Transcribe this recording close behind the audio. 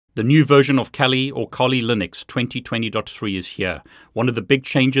The new version of Kali or Kali Linux 2020.3 is here. One of the big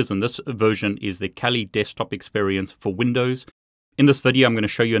changes in this version is the Kali desktop experience for Windows. In this video, I'm going to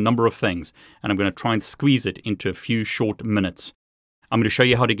show you a number of things, and I'm going to try and squeeze it into a few short minutes. I'm going to show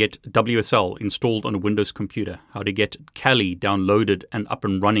you how to get WSL installed on a Windows computer, how to get Kali downloaded and up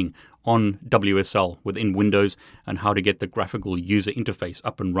and running on WSL within Windows, and how to get the graphical user interface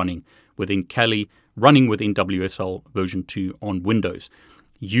up and running within Kali, running within WSL version 2 on Windows.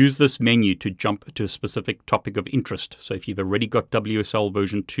 Use this menu to jump to a specific topic of interest. So if you've already got WSL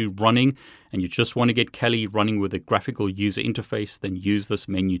version 2 running and you just want to get Kali running with a graphical user interface, then use this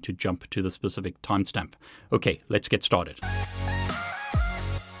menu to jump to the specific timestamp. Okay, let's get started.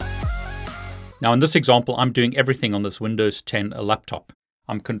 Now in this example, I'm doing everything on this Windows 10 laptop.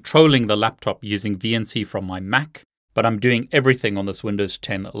 I'm controlling the laptop using VNC from my Mac, but I'm doing everything on this Windows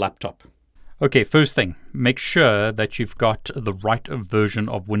 10 laptop. Okay, first thing, make sure that you've got the right version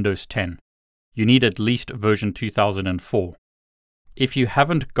of Windows 10. You need at least version 2004. If you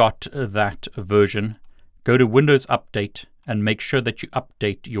haven't got that version, go to Windows Update and make sure that you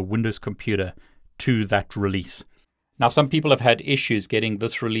update your Windows computer to that release. Now, some people have had issues getting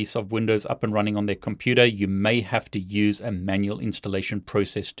this release of Windows up and running on their computer. You may have to use a manual installation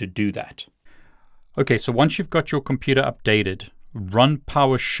process to do that. Okay, so once you've got your computer updated, run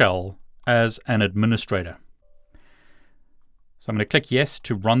PowerShell as an administrator. So I'm going to click yes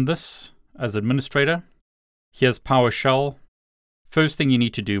to run this as administrator. Here's PowerShell. First thing you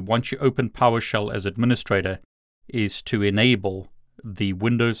need to do once you open PowerShell as administrator is to enable the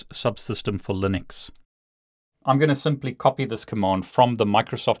Windows subsystem for Linux. I'm going to simply copy this command from the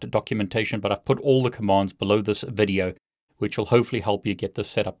Microsoft documentation, but I've put all the commands below this video, which will hopefully help you get this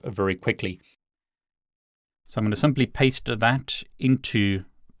set up very quickly. So I'm going to simply paste that into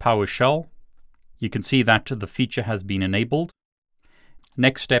PowerShell. You can see that the feature has been enabled.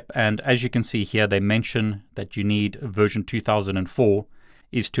 Next step, and as you can see here, they mention that you need version 2004,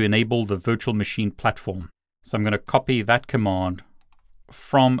 is to enable the VirtualMachinePlatform. So I'm going to copy that command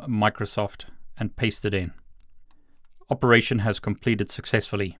from Microsoft and paste it in. Operation has completed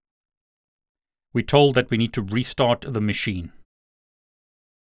successfully. We're told that we need to restart the machine.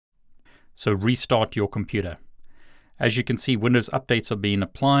 So restart your computer. As you can see, Windows updates are being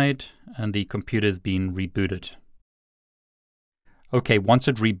applied and the computer is being rebooted. Okay, once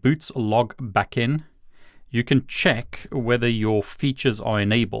it reboots, log back in. You can check whether your features are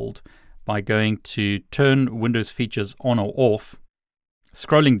enabled by going to turn Windows features on or off.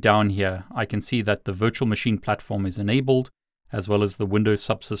 Scrolling down here, I can see that the VirtualMachinePlatform is enabled, as well as the Windows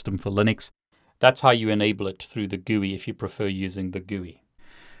Subsystem for Linux. That's how you enable it through the GUI if you prefer using the GUI.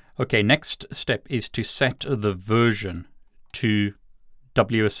 Okay, next step is to set the version to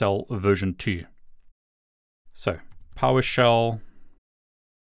WSL version 2. So PowerShell,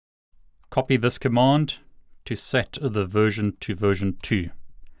 copy this command to set the version to version 2.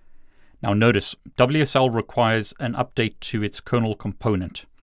 Now notice, WSL requires an update to its kernel component.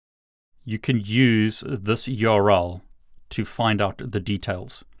 You can use this URL to find out the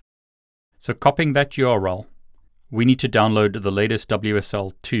details. So copying that URL, we need to download the latest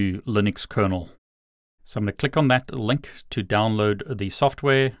WSL 2 Linux kernel. So I'm going to click on that link to download the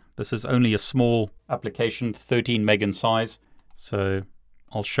software. This is only a small application, 13 meg in size. So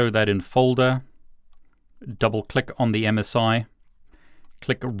I'll show that in folder. Double click on the MSI,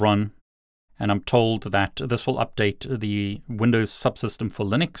 click run, and I'm told that this will update the Windows Subsystem for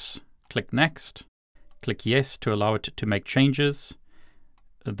Linux. Click next, click yes to allow it to make changes.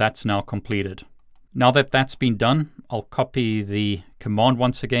 That's now completed. Now that that's been done, I'll copy the command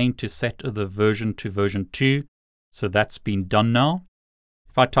once again to set the version to version 2. So that's been done now.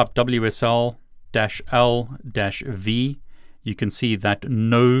 If I type WSL-L-V, you can see that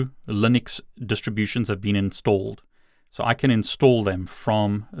no Linux distributions have been installed. So I can install them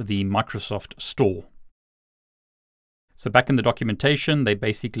from the Microsoft Store. So back in the documentation, they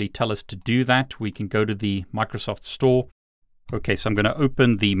basically tell us to do that. We can go to the Microsoft Store. Okay, so I'm going to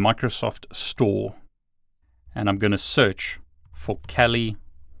open the Microsoft Store and I'm going to search for Kali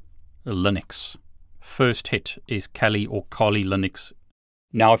Linux. First hit is Kali or Kali Linux.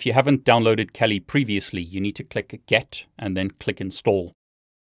 Now, if you haven't downloaded Kali previously, you need to click Get and then click Install.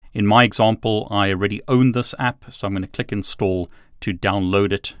 In my example, I already own this app, so I'm going to click Install to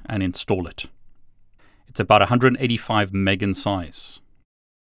download it and install it. It's about 185 meg in size.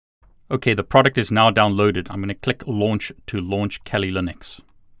 Okay, the product is now downloaded. I'm going to click Launch to launch Kali Linux.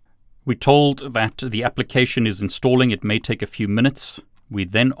 We're told that the application is installing. It may take a few minutes. We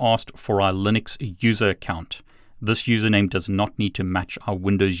then asked for our Linux user account. This username does not need to match our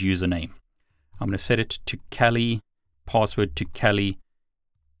Windows username. I'm going to set it to Kali, password to Kali,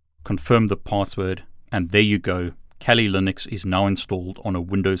 confirm the password, and there you go. Kali Linux is now installed on a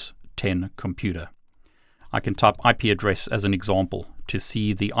Windows 10 computer. I can type IP address as an example to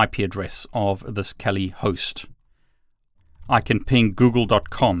see the IP address of this Kali host. I can ping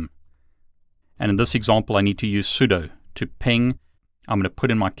google.com, and in this example I need to use sudo to ping. I'm going to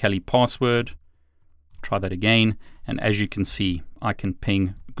put in my Kali password, try that again, and as you can see I can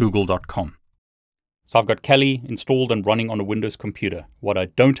ping google.com. So I've got Kali installed and running on a Windows computer. What I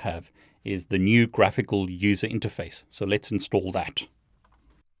don't have is the new graphical user interface. So let's install that.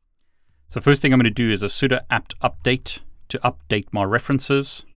 So first thing I'm going to do is a sudo apt update to update my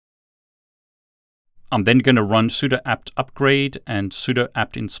references. I'm then going to run sudo apt upgrade and sudo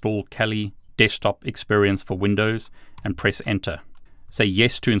apt install Kali desktop experience for Windows and press enter. Say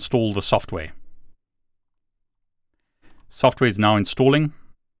yes to install the software. Software is now installing.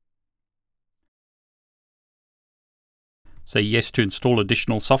 Say yes to install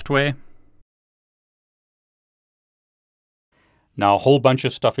additional software. Now a whole bunch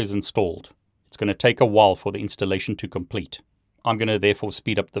of stuff is installed. It's going to take a while for the installation to complete. I'm going to therefore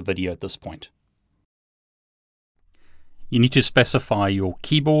speed up the video at this point. You need to specify your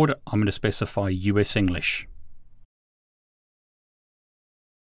keyboard. I'm going to specify US English.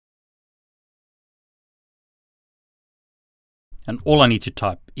 And all I need to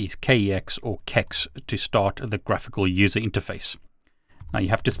type is KEX or KEX to start the graphical user interface. Now you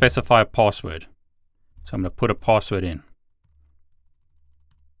have to specify a password. So I'm going to put a password in.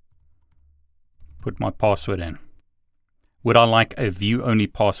 Put my password in. Would I like a view-only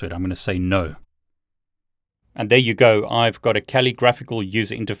password? I'm going to say no. And there you go. I've got a Kali graphical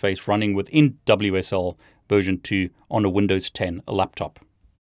user interface running within WSL version 2 on a Windows 10 laptop.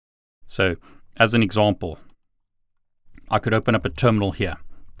 So as an example, I could open up a terminal here,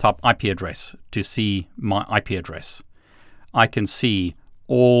 type IP address to see my IP address. I can see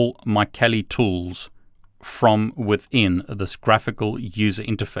all my Kali tools from within this graphical user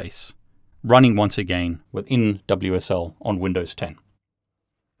interface, running once again within WSL on Windows 10.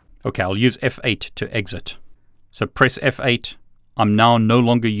 Okay, I'll use F8 to exit. So press F8. I'm now no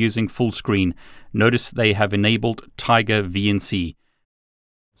longer using full screen. Notice they have enabled Tiger VNC.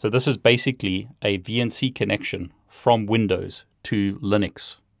 So this is basically a VNC connection from Windows to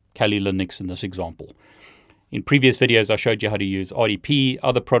Linux, Kali Linux in this example. In previous videos I showed you how to use RDP,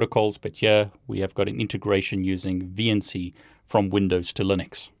 other protocols, but here we have got an integration using VNC from Windows to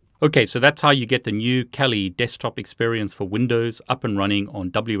Linux. Okay, so that's how you get the new Kali desktop experience for Windows up and running on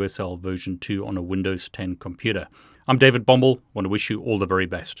WSL version 2 on a Windows 10 computer. I'm David Bombal. I want to wish you all the very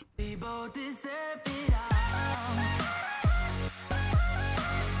best.